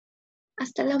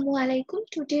Assalamualaikum.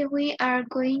 Today we are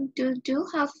going to do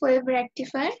half-wave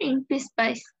rectifier in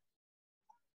pspice.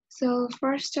 So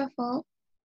first of all,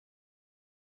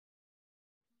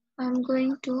 I'm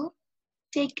going to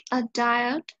take a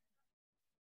diode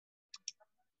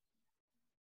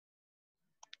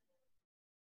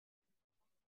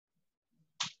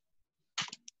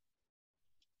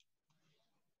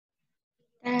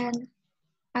and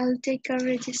I'll take a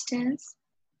resistance,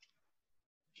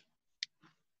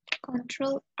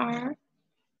 Control R.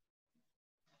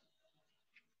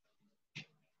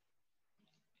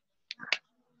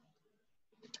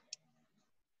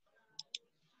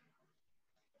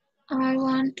 I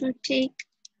want to take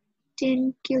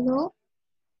 10 kilo,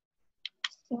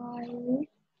 so I will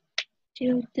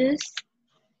do this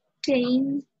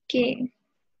 10K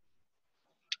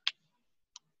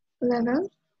level,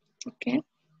 okay.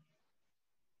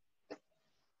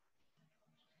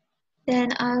 Then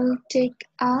I'll take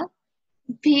a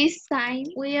V sign.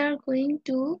 We are going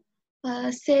to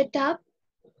set up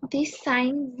this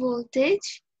sign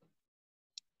voltage.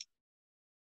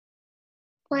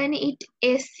 When it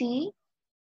AC,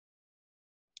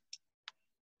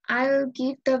 I will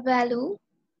give the value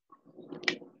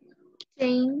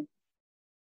 10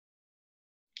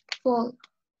 volt.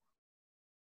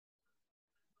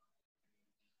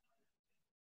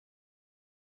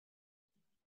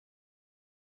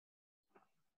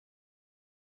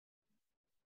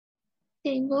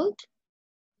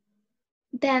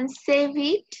 Then save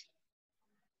it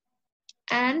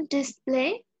and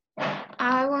display.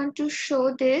 I want to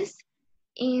show this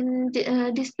in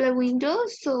the display window,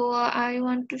 so I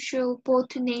want to show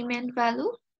both name and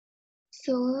value.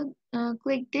 So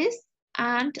click this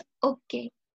and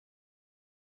OK.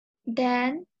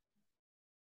 Then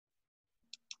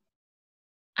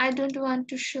I don't want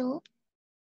to show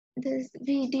this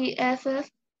VDFF,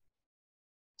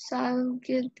 so I will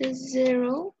give this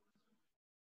 0.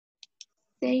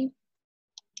 Save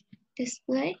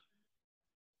display.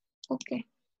 Okay.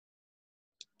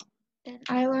 Then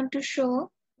I want to show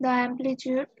the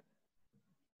amplitude.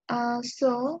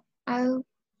 So I'll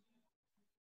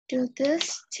do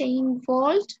this 10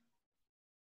 volt.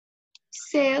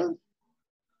 Save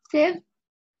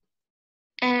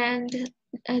and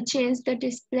change the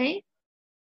display.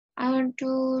 I want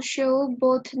to show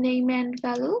both name and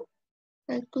value.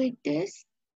 I'll click this.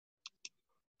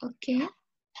 Okay.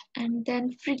 And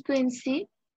then frequency.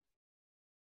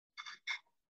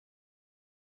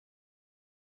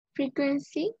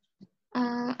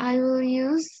 I will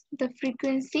use the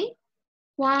frequency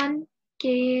 1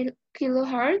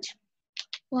 kilohertz.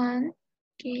 1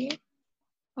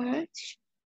 kilohertz.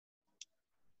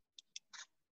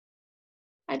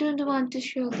 I don't want to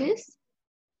show this.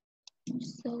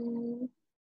 So,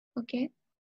 okay.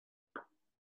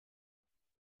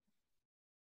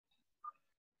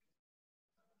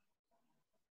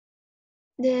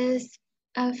 This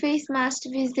phase must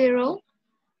be 0.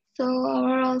 So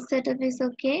overall setup is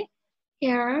okay.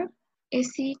 Here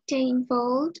AC 10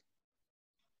 volt,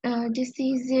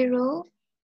 DC 0,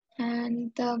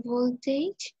 and the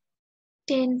voltage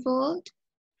 10 volt,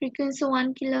 frequency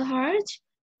 1 kilohertz,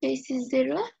 phase is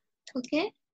 0.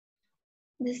 Okay,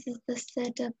 this is the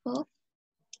setup of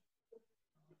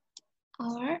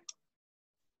our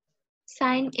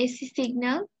sine AC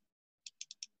signal.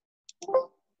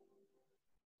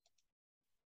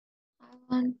 I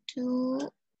want to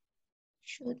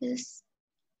show this.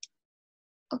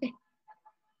 Okay.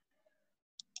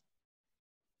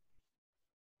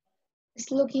 It's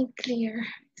looking clear.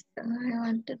 So I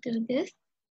want to do this.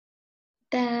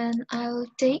 Then I'll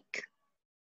take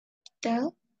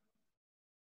the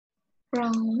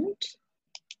ground.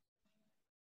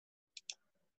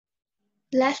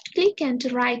 Left click and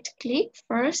right click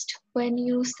first when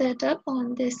you set up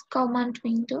on this command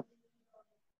window.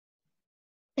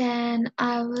 Then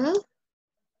I will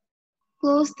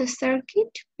close the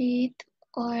circuit with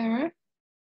wire.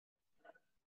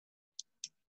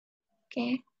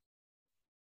 Okay.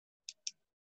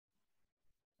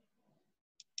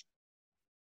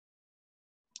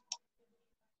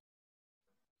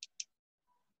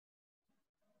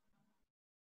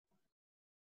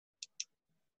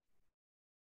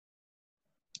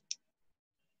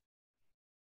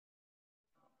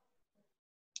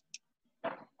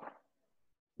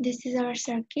 This is our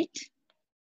circuit.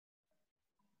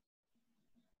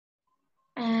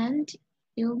 And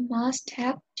you must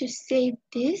have to save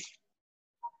this.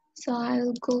 So I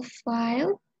will go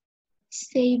File,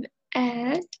 Save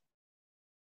As,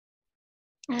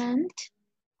 and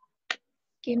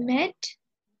commit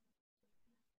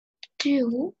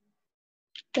to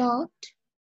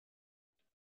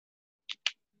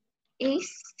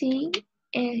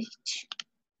 .sch.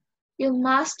 You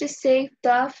must save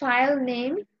the file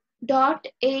name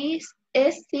 .sch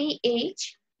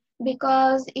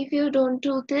because if you don't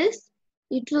do this,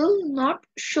 it will not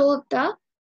show the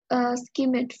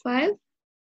schemate file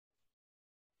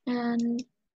and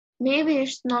maybe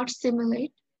it's not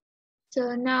simulate.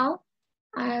 So now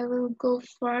I will go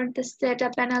for the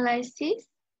setup analysis.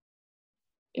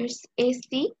 It's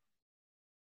AC.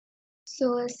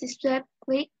 So as step,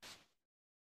 click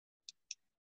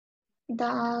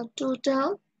the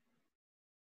total.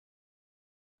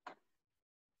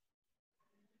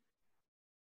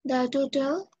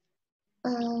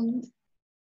 Um,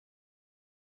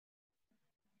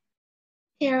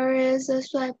 here is a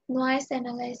swipe noise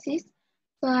analysis.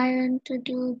 So I want to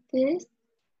do this.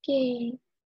 Okay,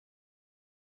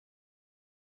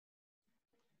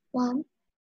 1.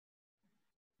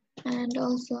 And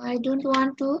also I don't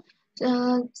want to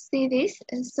see this,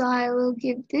 so I will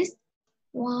give this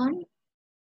 1.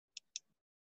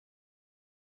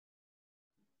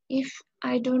 If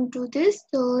I don't do this,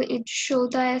 so it show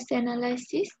the as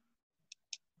analysis.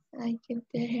 I give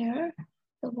the here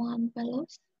the 1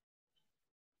 values.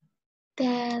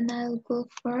 Then I'll go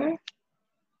for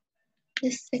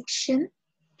this section,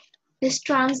 this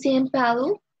transient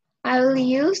value. I will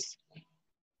use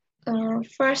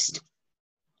first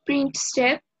print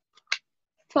step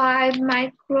 5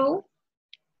 microsecond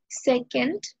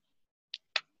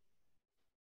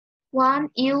 1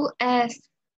 US.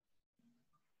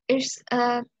 It's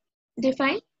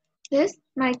define this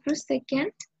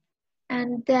microsecond,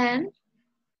 and then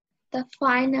the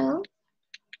final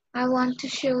I want to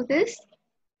show this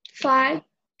 5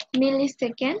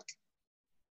 millisecond,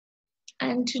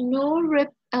 and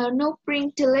no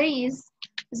print delay is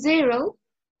 0,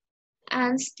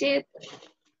 and step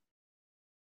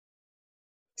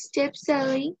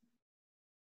selling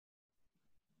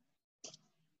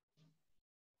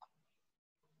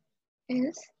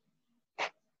is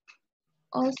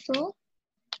also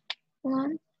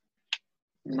 1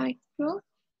 microsecond.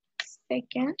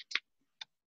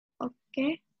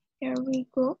 Okay, here we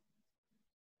go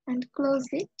and close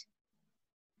it.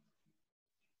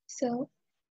 So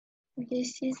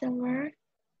this is our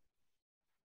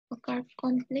curve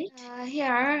complete.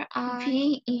 Here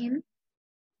V in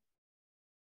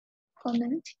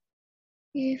comment.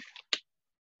 If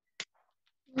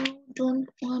you don't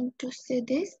want to see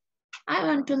this, I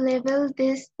want to label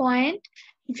this point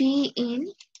V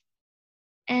in,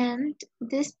 and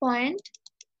this point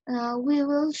we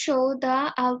will show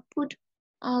the output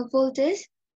voltage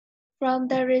from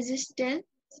the resistance.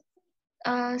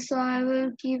 So I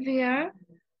will give here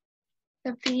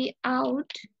the V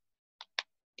out.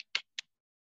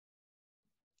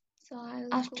 So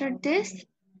after this,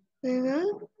 we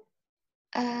will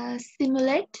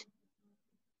simulate.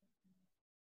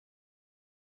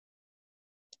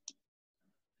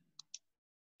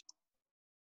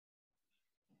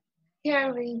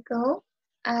 Here we go.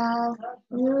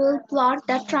 We will plot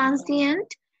the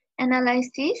transient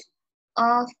analysis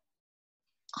of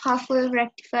half-wave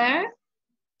rectifier.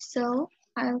 So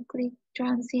I'll click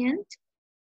transient,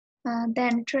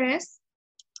 then trace,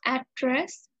 add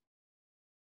trace.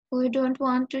 We don't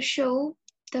want to show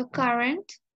the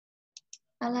current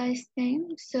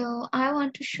analyzing, so I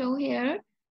want to show here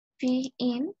V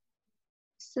in.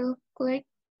 So click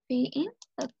V in.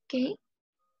 Okay,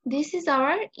 this is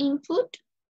our input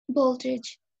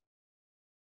voltage,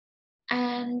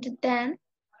 and then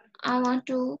I want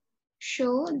to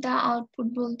show the output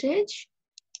voltage.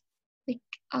 Click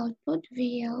output,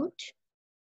 V out.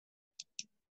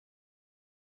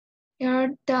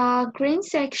 Here the green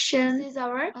section is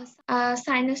our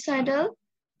sinusoidal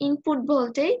input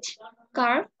voltage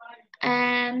curve,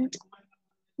 and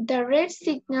the red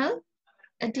signal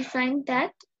defines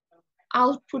that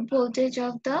output voltage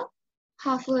of the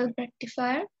half-wave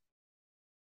rectifier.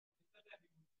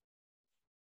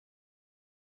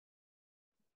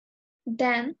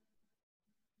 Then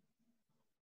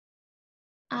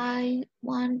I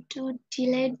want to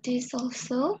delete this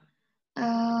also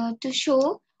to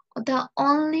show the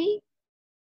only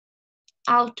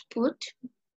output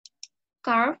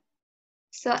curve.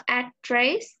 So add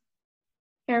trace,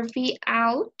 here V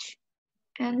out,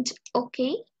 and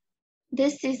OK.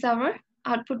 This is our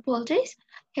output voltage.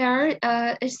 Here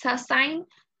it's assigned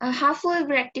a half-wave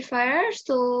rectifier,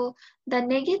 so the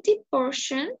negative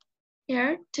portion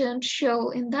here don't show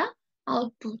in the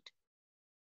output.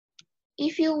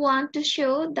 If you want to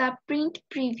show the print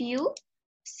preview,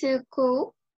 so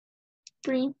go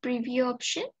print preview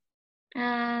option,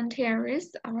 and here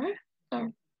is our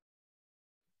curve.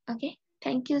 Okay,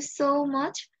 thank you so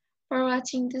much for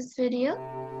watching this video.